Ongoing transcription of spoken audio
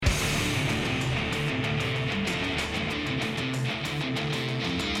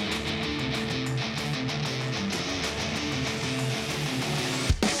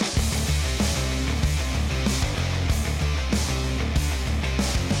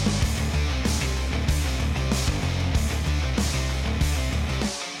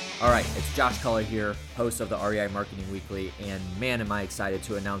All right, it's Josh Culler here, host of the REI Marketing Weekly, and man, am I excited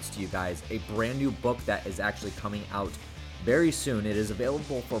to announce to you guys a brand new book that is actually coming out very soon. It is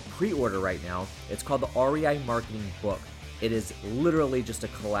available for pre-order right now. It's called the REI Marketing Book. It is literally just a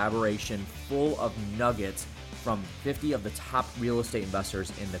collaboration full of nuggets from 50 of the top real estate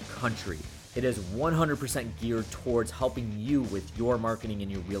investors in the country. It is 100% geared towards helping you with your marketing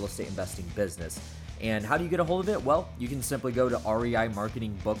and your real estate investing business. And how do you get a hold of it? Well, you can simply go to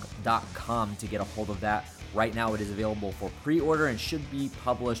reimarketingbook.com to get a hold of that. Right now it is available for pre-order and should be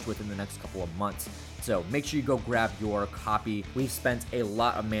published within the next couple of months. So make sure you go grab your copy. We've spent a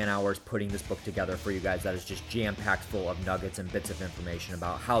lot of man hours putting this book together for you guys that is just jam-packed full of nuggets and bits of information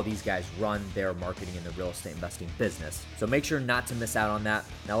about how these guys run their marketing in the real estate investing business. So make sure not to miss out on that.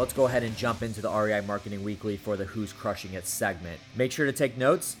 Now let's go ahead and jump into the REI Marketing Weekly for the Who's Crushing It segment. Make sure to take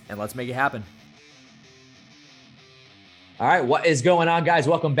notes and let's make it happen. All right, what is going on, guys?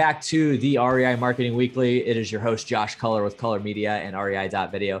 Welcome back to the REI Marketing Weekly. It is your host, Josh Culler with Culler Media and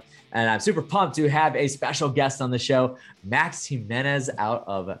REI.video. And I'm super pumped to have a special guest on the show, Max Jimenez out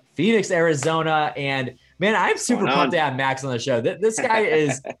of Phoenix, Arizona. And man, I'm super pumped to have Max on the show. This guy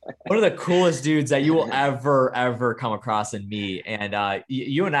is one of the coolest dudes that you will ever come across in me. And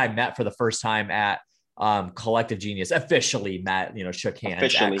you and I met for the first time at Collective Genius, officially met, shook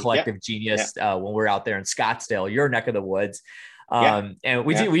hands at Collective Genius when we were out there in Scottsdale, your neck of the woods. And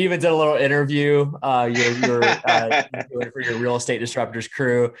we even did a little interview you're doing for your Real Estate Disruptors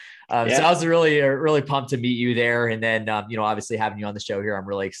crew. So I was really pumped to meet you there. And then, obviously having you on the show here, I'm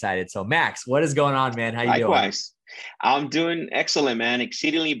really excited. So Max, what is going on, man? How you doing? I'm doing excellent, man.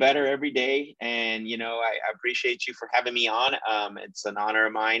 Exceedingly better every day. And, I appreciate you for having me on. It's an honor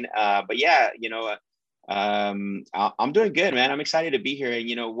of mine. I'm doing good, man. I'm excited to be here.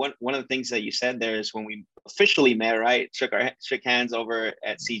 And one of the things that you said there is when we officially met, right? Shook hands over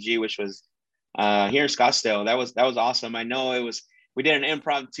at CG, which was here in Scottsdale. That was awesome. I know we did an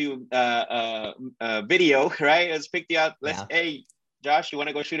impromptu video, right? Let's pick you up. Hey, Josh, you want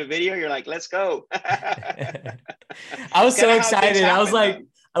to go shoot a video? You're like, let's go. I was so excited. I was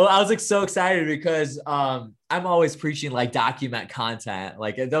so excited because I'm always preaching like document content.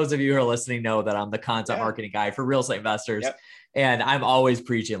 Like those of you who are listening know that I'm the content marketing guy for real estate investors. And I'm always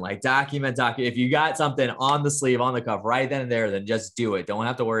preaching like document. If you got something on the sleeve, on the cuff right then and there, then just do it. Don't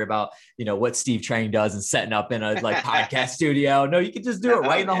have to worry about, what Steve Trang does and setting up in a podcast studio. No, you can just do it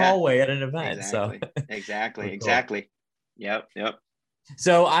right in the hallway at an event. Exactly. Yep.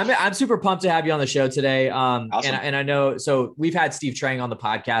 So I'm super pumped to have you on the show today. Awesome. And I know, so we've had Steve Trang on the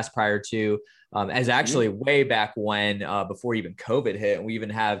podcast prior to, as actually way back when, before even COVID hit, and we even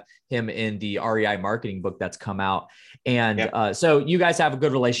have him in the REI Marketing Book that's come out. And so you guys have a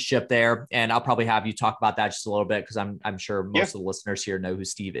good relationship there, and I'll probably have you talk about that just a little bit because I'm sure most of the listeners here know who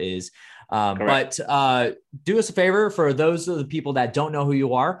Steve is. But do us a favor, for those of the people that don't know who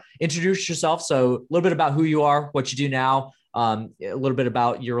you are, introduce yourself. So a little bit about who you are, what you do now, a little bit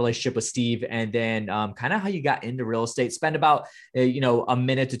about your relationship with Steve, and then kind of how you got into real estate. Spend about a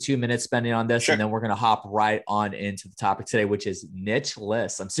minute to 2 minutes spending on this, and then we're going to hop right on into the topic today, which is niche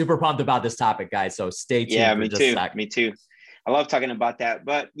lists. I'm super pumped about this topic, guys, so stay tuned. Yeah, me too. I love talking about that.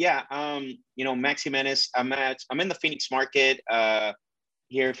 But Max Jimenez, I'm in the Phoenix market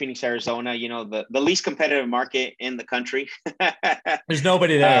here in Phoenix, Arizona, the least competitive market in the country. There's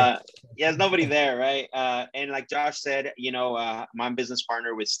nobody there. There's nobody there, right? And like Josh said, my business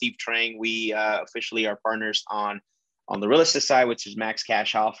partner with Steve Trang, we officially are partners on the real estate side, which is Max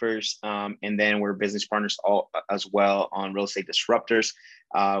Cash Offers. And then we're business partners as well on Real Estate Disruptors.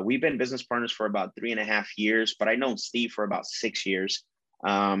 We've been business partners for about 3.5 years, but I know Steve for about 6 years.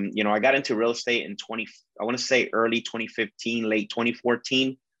 I got into real estate in early 2015, late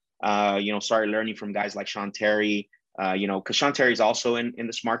 2014, started learning from guys like Sean Terry, because Sean Terry is also in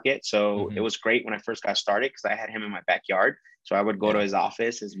this market. So it was great when I first got started because I had him in my backyard. So I would go to his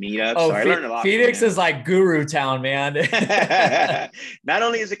office, his meetups. So I learned a lot. Phoenix is like guru town, man. Not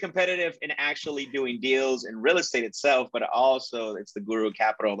only is it competitive in actually doing deals in real estate itself, but also it's the guru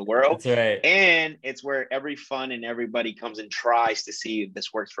capital of the world. That's right. And it's where every fund and everybody comes and tries to see if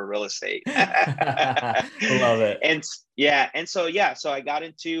this works for real estate. Love it. So I got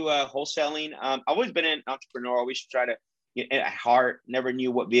into wholesaling. I've always been an entrepreneur. Always try to, at heart, never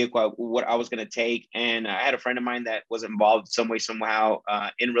knew what I was going to take. And I had a friend of mine that was involved some way, somehow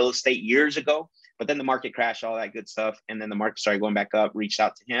in real estate years ago, but then the market crashed, all that good stuff. And then the market started going back up, reached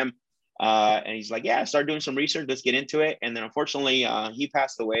out to him. And he's like, start doing some research. Let's get into it. And then unfortunately, he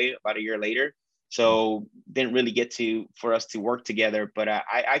passed away about a year later. So didn't really get for us to work together, but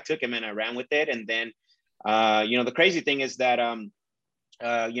I took him and I ran with it. And then, the crazy thing is that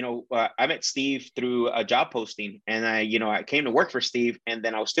I met Steve through a job posting, and I came to work for Steve, and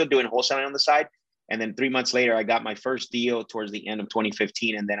then I was still doing wholesaling on the side. And then 3 months later, I got my first deal towards the end of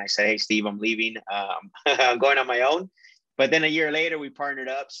 2015. And then I said, "Hey, Steve, I'm leaving. I'm going on my own." But then a year later, we partnered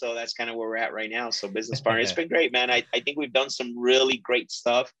up. So that's kind of where we're at right now. So business partner, it's been great, man. I think we've done some really great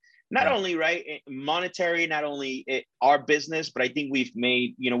stuff. Not only monetary, not only our business, but I think we've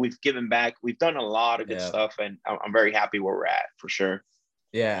made, we've given back. We've done a lot of good stuff, and I'm very happy where we're at for sure.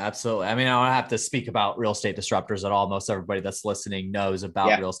 Yeah, absolutely. I mean, I don't have to speak about real estate disruptors at all. Most everybody that's listening knows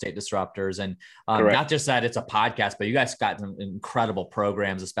about real estate disruptors, and not just that it's a podcast, but you guys got some incredible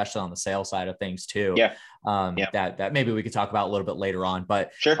programs, especially on the sales side of things too. That maybe we could talk about a little bit later on.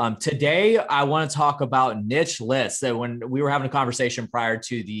 But today I want to talk about niche lists. That when we were having a conversation prior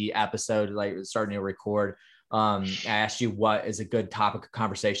to the episode, like starting to record, I asked you what is a good topic of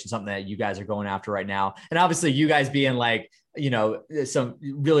conversation, something that you guys are going after right now. And obviously you guys being like, some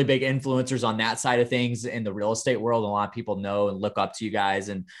really big influencers on that side of things in the real estate world. A lot of people know and look up to you guys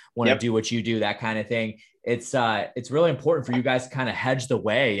and want to do what you do, that kind of thing. It's really important for you guys to kind of hedge the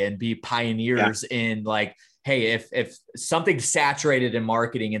way and be pioneers in like, hey, if something's saturated in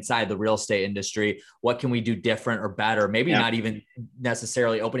marketing inside the real estate industry, what can we do different or better? Maybe not even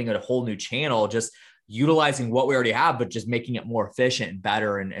necessarily opening a whole new channel, just utilizing what we already have, but just making it more efficient and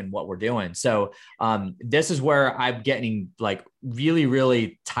better in what we're doing. So this is where I'm getting like really,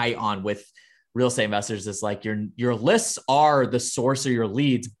 really tight on with real estate investors. Is like your lists are the source of your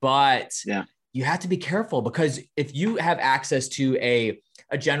leads, but you have to be careful, because if you have access to a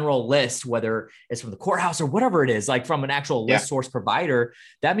general list, whether it's from the courthouse or whatever it is, like from an actual list source provider,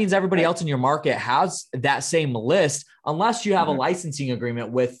 that means everybody else in your market has that same list, unless you have a licensing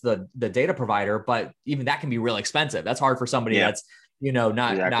agreement with the data provider. But even that can be really expensive. That's hard for somebody that's,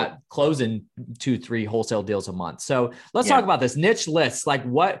 not closing 2-3 wholesale deals a month. So let's talk about this niche lists. Like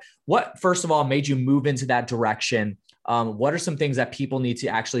what first of all made you move into that direction? What are some things that people need to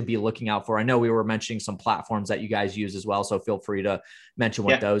actually be looking out for? I know we were mentioning some platforms that you guys use as well, so feel free to mention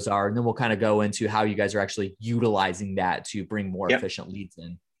what those are. And then we'll kind of go into how you guys are actually utilizing that to bring more efficient leads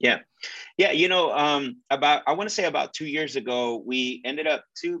in. I want to say about 2 years ago, we ended up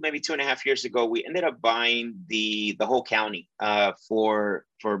maybe 2.5 years ago, we ended up buying the whole county for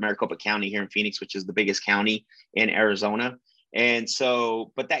Maricopa County here in Phoenix, which is the biggest county in Arizona. And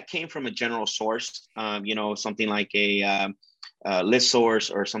so, but that came from a general source, something like a list source,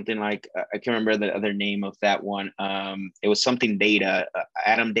 or something like, I can't remember the other name of that one. It was something data,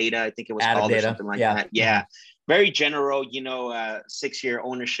 Adam Data, I think it was Adam called, Data. or something like that. Yeah. Very general, 6-year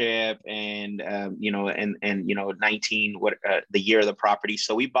ownership and 19, the year of the property.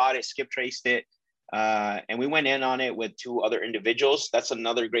 So we bought it, skip traced it. And we went in on it with 2 other individuals. That's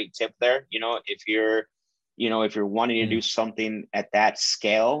another great tip there. If you're wanting to do something at that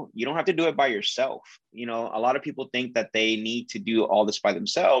scale, you don't have to do it by yourself. A lot of people think that they need to do all this by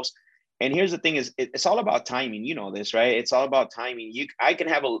themselves. And here's the thing is it's all about timing. You know this, right? It's all about timing. I can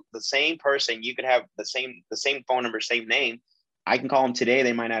have the same person. You could have the same phone number, same name. I can call them today.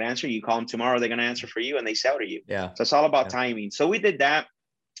 They might not answer. You call them tomorrow, they're going to answer for you, and they sell to you. Yeah. So it's all about timing. So we did that,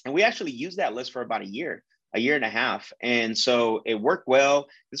 and we actually used that list for about a year and a half. And so it worked well.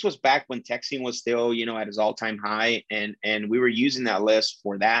 This was back when texting was still, at its all-time high. And we were using that list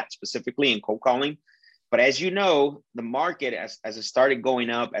for that specifically in cold calling. But as you know, the market, as it started going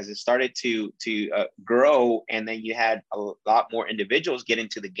up, as it started to grow, and then you had a lot more individuals get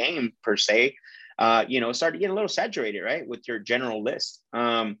into the game per se, it started getting a little saturated, right, with your general list.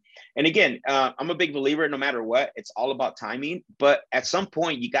 And again, I'm a big believer, no matter what, it's all about timing. But at some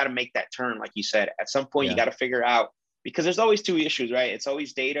point, you got to make that turn, like you said. At some point, you got to figure out, because there's always 2 issues, right? It's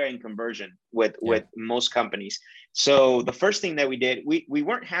always data and conversion with most companies. So the first thing that we did, we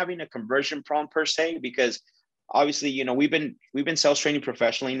weren't having a conversion problem per se, because obviously, we've been sales training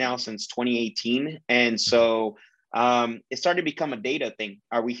professionally now since 2018. And so it started to become a data thing.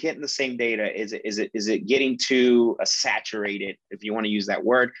 Are we hitting the same data? Is it getting too saturated, if you want to use that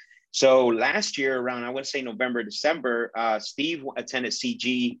word? So last year around, I would say November, December, Steve attended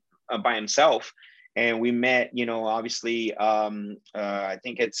CG by himself. And we met, obviously, I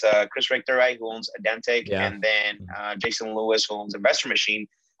think it's Chris Richter, right, who owns Adentic, and then Jason Lewis, who owns Investor Machine.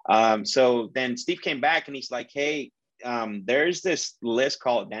 So then Steve came back and he's like, hey, there's this list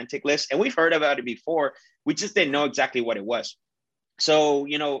called Adentic list. And we've heard about it before. We just didn't know exactly what it was. So,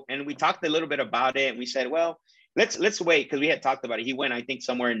 and we talked a little bit about it, and we said, well, let's wait, because we had talked about it. He went, I think,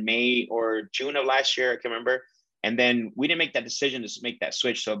 somewhere in May or June of last year. I can't remember. And then we didn't make that decision to make that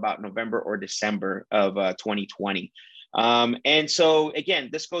switch. So about November or December of 2020. And so again,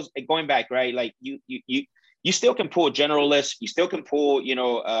 this going back, right? Like you you still can pull general lists. You still can pull,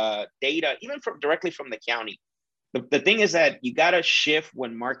 data, even from directly from the county. The thing is that you got to shift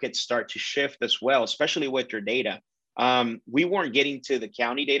when markets start to shift as well, especially with your data. We weren't getting to the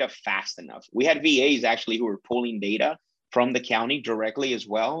county data fast enough. We had VAs actually who were pulling data from the county directly as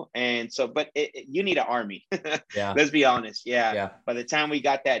well. And so, but you need an army. Yeah. Let's be honest. Yeah. By the time we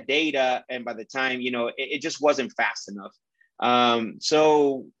got that data, and by the time, it just wasn't fast enough.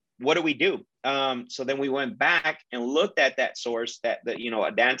 So what do we do? So then we went back and looked at that source,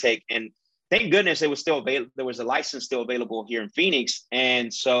 Advantech, and thank goodness it was still available. There was a license still available here in Phoenix.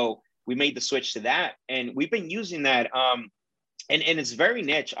 And so we made the switch to that, and we've been using that. And it's very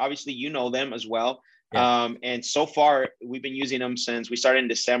niche. Obviously, you know them as well. Yeah. And so far we've been using them since we started in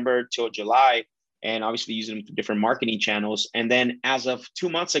December till July, and obviously using them for different marketing channels. And then as of 2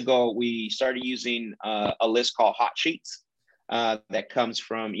 months ago, we started using a list called Hot Sheets that comes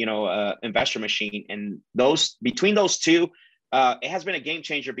from, Investor Machine. And between those two, it has been a game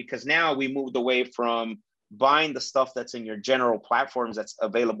changer, because now we moved away from buying the stuff that's in your general platforms that's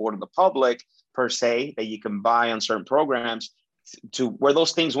available to the public per se, that you can buy on certain programs, to where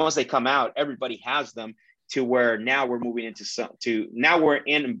those things, once they come out, everybody has them, to where now we're moving into now we're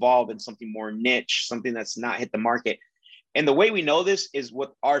involved in something more niche, something that's not hit the market. And the way we know this is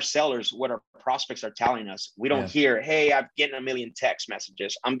what our sellers, what our prospects are telling us. We don't hear, hey, I'm getting a million text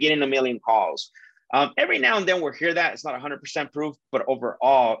messages, I'm getting a million calls. Every now and then we'll hear that. It's not 100% proof, but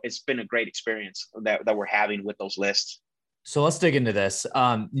overall, it's been a great experience that we're having with those lists. So let's dig into this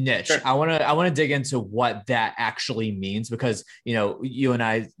niche. Sure. I want to dig into what that actually means, because, you and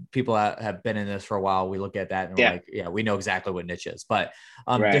I, people have been in this for a while. We look at that and we're like, yeah, we know exactly what niche is, but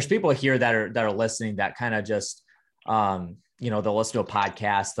there's people here that are listening that kind of just, they'll listen to a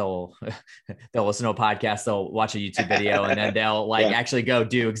podcast, they'll listen to a podcast, they'll watch a YouTube video, and then they'll actually go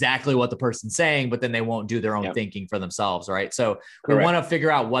do exactly what the person's saying, but then they won't do their own thinking for themselves. Right. So we want to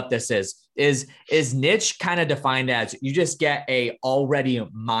figure out what this is niche kind of defined as you just get a already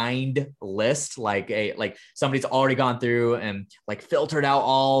mined list, like somebody's already gone through and like filtered out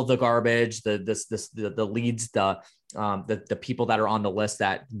all the garbage, the leads, the people that are on the list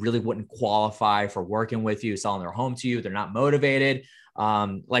that really wouldn't qualify for working with you, selling their home to you. They're not motivated.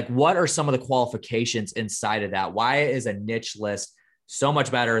 What are some of the qualifications inside of that? Why is a niche list so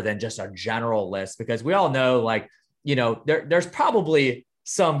much better than just a general list? Because we all know, there's probably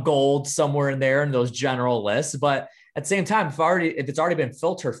some gold somewhere in there in those general lists, but at the same time, if it's already been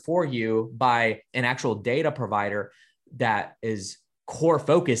filtered for you by an actual data provider that is core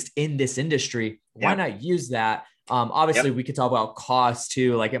focused in this industry, why not use that? Obviously we could talk about cost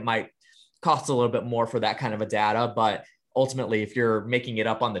too. Like, it might cost a little bit more for that kind of a data, but ultimately, if you're making it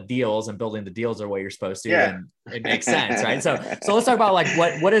up on the deals and building the deals the way you're supposed to, then it makes sense. Right. So let's talk about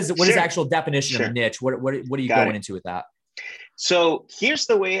what is the actual definition of niche? What are you going into with that? So here's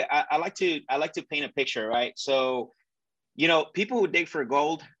the way I like to paint a picture, right? So, people who dig for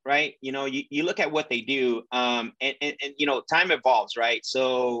gold, right? You look at what they do, and time evolves, right?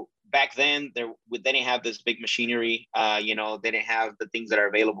 So back then they didn't have this big machinery, they didn't have the things that are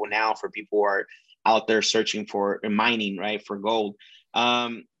available now for people who are out there searching for and mining, right, for gold.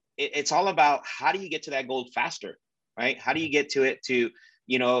 It's all about, how do you get to that gold faster, right? How do you get to it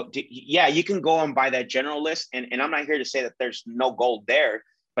you can go and buy that general list, and I'm not here to say that there's no gold there,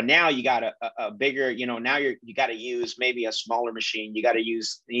 but now you got a bigger, now you got to use maybe a smaller machine, you got to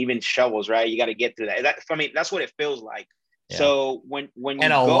use even shovels, right? You got to get through that. That's what it feels like. Yeah. So when you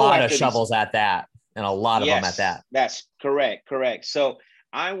and a lot of shovels at that, and a lot of them at that. That's correct. So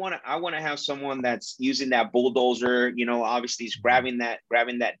I want to have someone that's using that bulldozer, obviously is grabbing that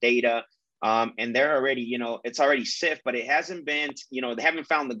data. And they're already, it's already sift, but it hasn't been, they haven't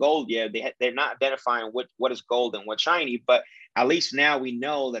found the gold yet. They're not identifying what is gold and what's shiny, but at least now we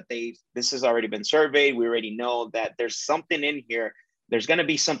know that this has already been surveyed. We already know that there's something in here. There's going to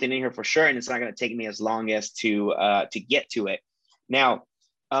be something in here for sure. And it's not going to take me as long as to get to it. Now,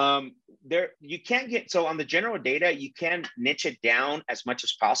 you can't so on the general data, you can niche it down as much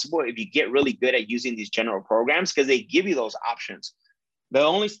as possible if you get really good at using these general programs, because they give you those options. The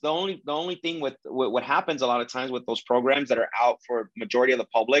only thing with what happens a lot of times with those programs that are out for majority of the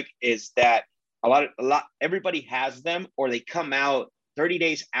public is that everybody has them, or they come out 30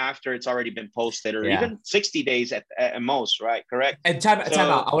 days after it's already been posted, or even 60 days at most, right? Correct. And time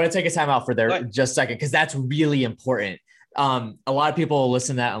out. I want to take a time out for there just a second, because that's really important. A lot of people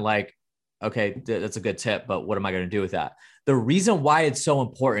listen to that and like, okay, that's a good tip, but what am I going to do with that? The reason why it's so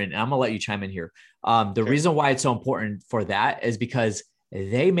important, and I'm going to let you chime in here. Reason why it's so important for that is because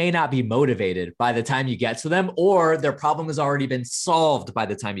they may not be motivated by the time you get to them, or their problem has already been solved by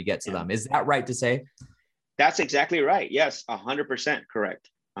the time you get to them. Is that right to say? That's exactly right. Yes, 100% correct.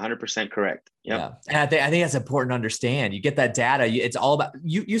 100% correct. Yep. Yeah. And I think that's important to understand. You get that data. It's all about,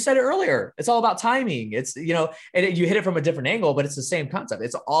 you said it earlier. It's all about timing. It's, you know, and you hit it from a different angle, but it's the same concept.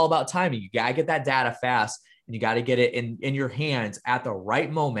 It's all about timing. You got to get that data fast, and you got to get it in your hands at the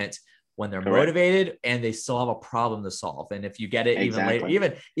right moment when they're Correct. motivated and they still have a problem to solve. And if you get it Exactly. even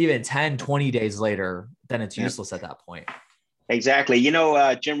later, even 10, 20 days later, then it's useless at that point. Exactly. You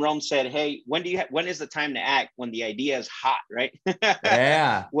know, Jim Rome said, "Hey, when is the time to act? When the idea is hot, right?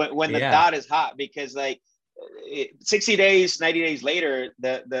 Yeah. when the thought is hot, because like 60 days, 90 days later,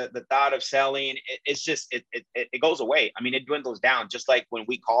 the thought of selling, it goes away. I mean, it dwindles down. Just like when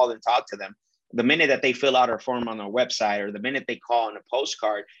we call and talk to them, the minute that they fill out our form on our website, or the minute they call on a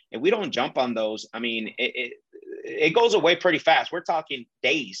postcard, and we don't jump on those, I mean, it goes away pretty fast. We're talking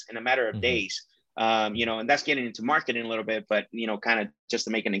days, in a matter of days." You know, and that's getting into marketing a little bit, but, you know, kind of just to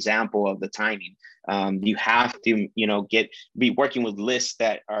make an example of the timing, you have to, you know, be working with lists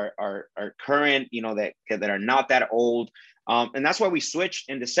that are current, you know, that are not that old. And that's why we switched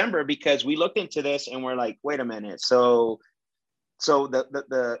in December, because we looked into this and we're like, wait a minute. So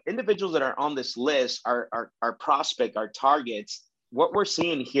the individuals that are on this list are our prospect, our targets. What we're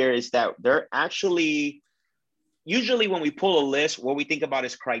seeing here is that they're actually, usually when we pull a list, what we think about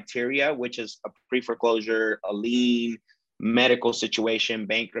is criteria, which is a pre-foreclosure, a lien, medical situation,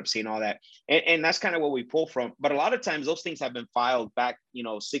 bankruptcy, and all that. And that's kind of what we pull from. But a lot of times those things have been filed back, you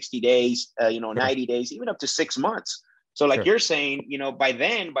know, 60 days, you know, 90 days, even up to 6 months. So like you're saying, you know, by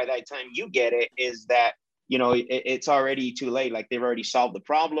that time you get it, is that, you know, it's already too late. Like they've already solved the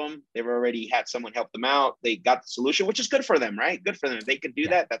problem. They've already had someone help them out. They got the solution, which is good for them, right? Good for them. If they could do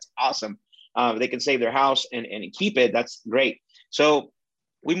that, that's awesome. They can save their house and keep it. That's great. So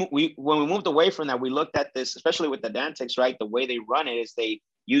when we moved away from that, we looked at this, especially with the Dantex, right? The way they run it is they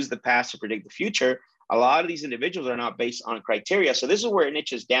use the past to predict the future. A lot of these individuals are not based on criteria. So this is where it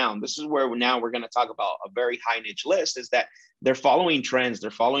niches down. This is where now we're going to talk about a very high niche list, is that they're following trends,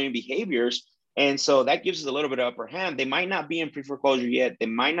 they're following behaviors. And so that gives us a little bit of upper hand. They might not be in pre-foreclosure yet. They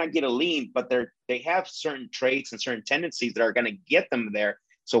might not get a lien, but they have certain traits and certain tendencies that are going to get them there.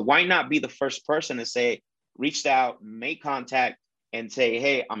 So why not be the first person to say, reached out, make contact, and say,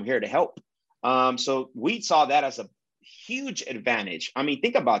 hey, I'm here to help. So we saw that as a huge advantage. I mean,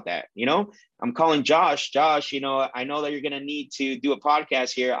 think about that. You know, I'm calling Josh, you know, I know that you're going to need to do a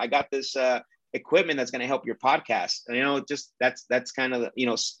podcast here. I got this equipment that's going to help your podcast. And, you know, just that's kind of, you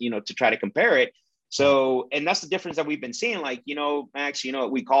know, to try to compare it. So, and that's the difference that we've been seeing. Like, you know, Max, you know,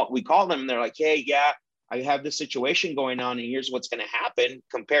 we call them and they're like, hey, yeah, I have this situation going on and here's what's going to happen,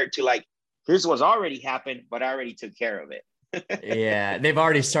 compared to like, here's what's already happened, but I already took care of it. Yeah. They've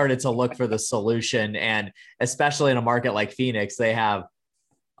already started to look for the solution. And especially in a market like Phoenix, they have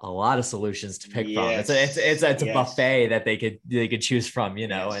a lot of solutions to pick from. It's a buffet that they could choose from, you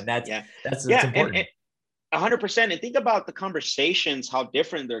know, and that's important. 100%. And think about the conversations, how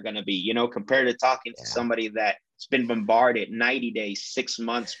different they're going to be, you know, compared to talking to somebody that's been bombarded 90 days, 6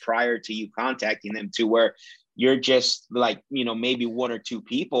 months prior to you contacting them, to where you're just like, you know, maybe 1 or 2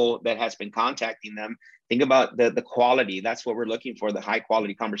 people that has been contacting them. Think about the quality. That's what we're looking for, the high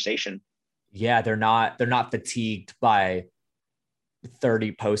quality conversation. Yeah. They're not fatigued by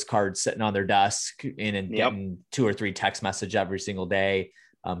 30 postcards sitting on their desk and getting 2 or 3 text messages every single day.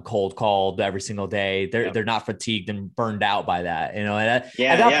 Cold called every single day. They're not fatigued and burned out by that, you know. And at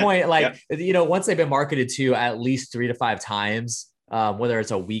that point, like, you know, once they've been marketed to at least 3 to 5 times, whether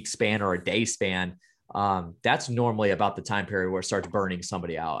it's a week span or a day span, that's normally about the time period where it starts burning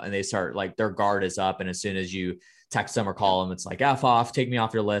somebody out, and they start, like, their guard is up. And as soon as you text them or call them, it's like, F off, take me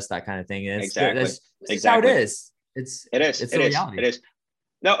off your list, that kind of thing. And it's how it is. It's the reality. It is.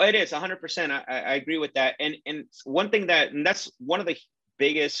 No, it is 100%. I agree with that. And one thing that's one of the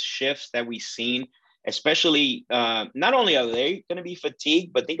biggest shifts that we've seen, especially not only are they going to be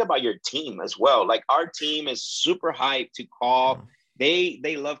fatigued, but think about your team as well. Like, our team is super hyped to call.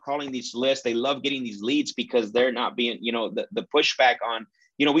 They love calling these lists. They love getting these leads, because they're not being, you know, the pushback on,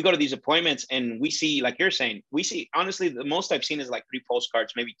 you know, we go to these appointments and we see, like you're saying, honestly, the most I've seen is like 3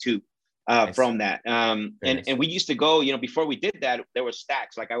 postcards, maybe 2 from that. And we used to go, you know, before we did that, there were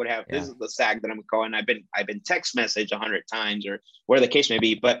stacks. Like, I would have, this is the stack that I'm calling. I've been text messaged 100 times, or whatever the case may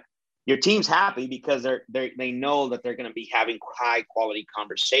be. But your team's happy because they know that they're going to be having high quality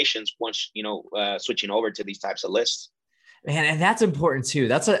conversations once, you know, switching over to these types of lists. Man, and that's important too.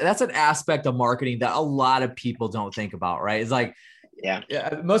 That's an aspect of marketing that a lot of people don't think about, right? It's like,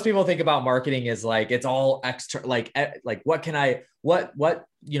 most people think about marketing as like, it's all extra, like what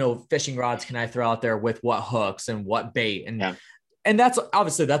you know, fishing rods can I throw out there with what hooks and what bait? And And that's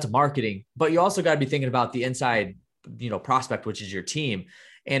obviously that's marketing, but you also got to be thinking about the inside, prospect, which is your team.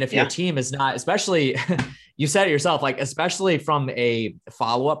 And if your team is not, especially you said it yourself, like, especially from a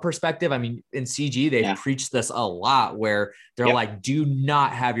follow-up perspective, I mean, in CG, they've preached this a lot where they're like, do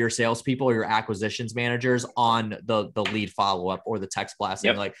not have your salespeople or your acquisitions managers on the lead follow-up or the text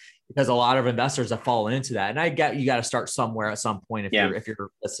blasting, like, because a lot of investors have fallen into that. And I get, you got to start somewhere at some point if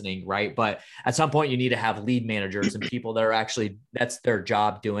you're listening, right? But at some point you need to have lead managers and people that are actually, that's their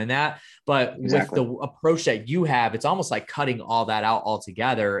job doing that. But with the approach that you have, it's almost like cutting all that out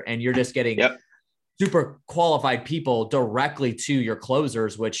altogether. And you're just getting super qualified people directly to your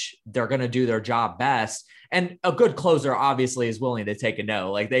closers, which they're going to do their job best. And a good closer obviously is willing to take a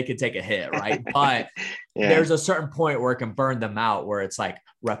no, like they could take a hit, right? But there's a certain point where it can burn them out, where it's like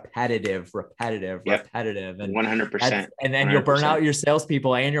repetitive, and 100%. And then you'll burn out your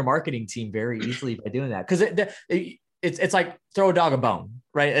salespeople and your marketing team very easily by doing that. Cause it's like throw a dog a bone,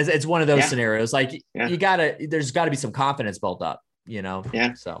 right? It's one of those scenarios. Like there's gotta be some confidence built up.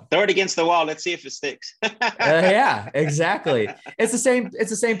 So throw it against the wall. Let's see if it sticks. Exactly. It's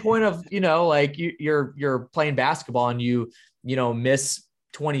the same point of, like you're playing basketball and you miss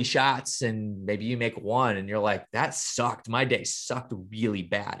 20 shots and maybe you make one and you're like, that sucked. My day sucked really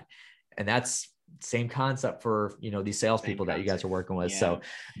bad. And that's same concept for, these salespeople that you guys are working with. So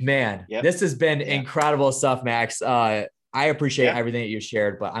man, this has been incredible stuff, Max. I appreciate everything that you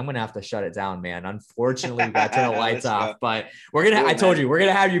shared, but I'm going to have to shut it down, man. Unfortunately, we got to turn the lights off, but I told you, we're going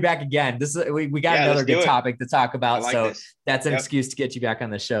to have you back again. We got another good topic to talk about. So that's an excuse to get you back on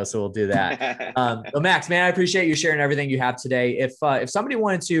the show. So we'll do that. But Max, man, I appreciate you sharing everything you have today. If somebody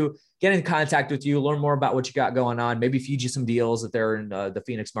wanted to get in contact with you, learn more about what you got going on, maybe feed you some deals if they're in the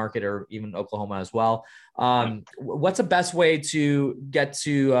Phoenix market or even Oklahoma as well. What's the best way to get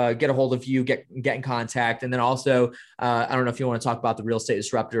a hold of you, get in contact? And then also, I don't know if you want to talk about the Real Estate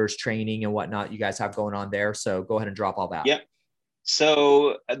Disruptors training and whatnot you guys have going on there. So go ahead and drop all that. Yep.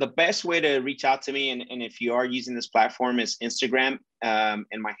 So the best way to reach out to me, and if you are using this platform, is Instagram. And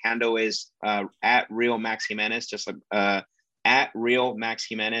my handle is at Real Max Jimenez, just at Real Max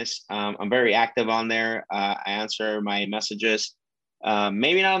Jimenez. I'm very active on there. I answer my messages,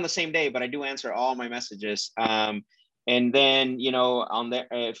 maybe not on the same day, but I do answer all my messages. And then, on there,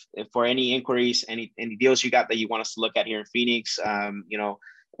 if for any inquiries, any deals you got that you want us to look at here in Phoenix,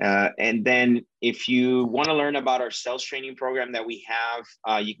 and then if you want to learn about our sales training program that we have,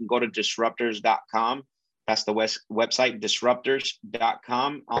 you can go to disruptors.com. That's the website,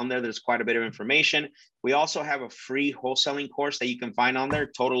 disruptors.com. On there, there's quite a bit of information. We also have a free wholesaling course that you can find on there,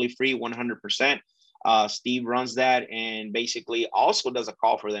 totally free, 100%. Steve runs that and basically also does a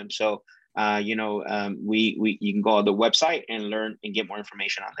call for them. So, you can go on the website and learn and get more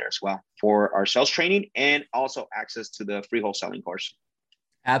information on there as well for our sales training and also access to the free wholesaling course.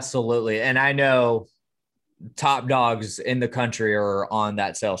 Absolutely. And I know top dogs in the country are on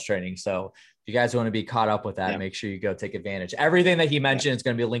that sales training. So if you guys want to be caught up with that, make sure you go take advantage. Everything that he mentioned is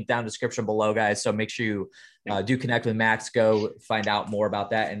going to be linked down in the description below, guys. So make sure you do connect with Max, go find out more about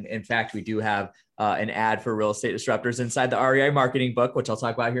that. And in fact, we do have an ad for Real Estate Disruptors inside the REI marketing book, which I'll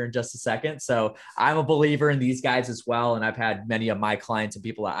talk about here in just a second. So I'm a believer in these guys as well. And I've had many of my clients and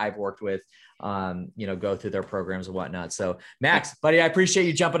people that I've worked with, go through their programs and whatnot. So Max, buddy, I appreciate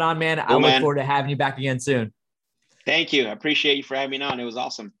you jumping on, man. I look forward to having you back again soon. Thank you. I appreciate you for having me on. It was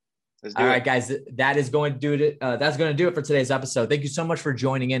awesome. All right, guys, that is going to do it. That's going to do it for today's episode. Thank you so much for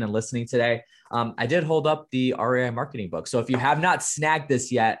joining in and listening today. I did hold up the REI marketing book. So if you have not snagged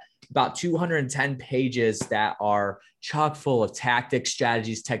this yet, about 210 pages that are chock full of tactics,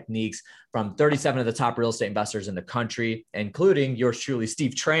 strategies, techniques from 37 of the top real estate investors in the country, including yours truly,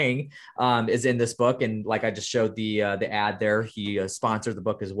 Steve Trang, is in this book. And like I just showed the ad there, he sponsored the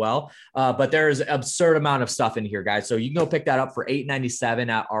book as well. But there's an absurd amount of stuff in here, guys. So you can go pick that up for $8.97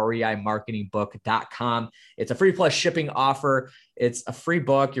 at reimarketingbook.com. It's a free plus shipping offer. It's a free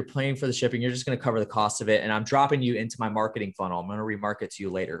book. You're paying for the shipping. You're just going to cover the cost of it. And I'm dropping you into my marketing funnel. I'm going to remarket to you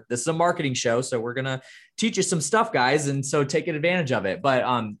later. This is a marketing show. So we're going to teach you some stuff, guys. And so take advantage of it. But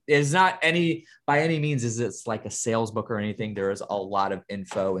it's not by any means is it's like a sales book or anything. There is a lot of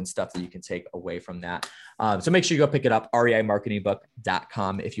info and stuff that you can take away from that. So make sure you go pick it up,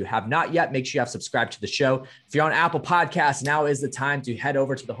 reimarketingbook.com. If you have not yet, make sure you have subscribed to the show. If you're on Apple Podcasts, now is the time to head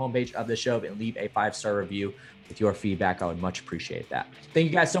over to the homepage of the show and leave a 5-star review. With your feedback, I would much appreciate that. Thank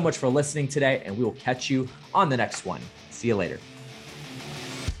you guys so much for listening today, and we will catch you on the next one. See you later.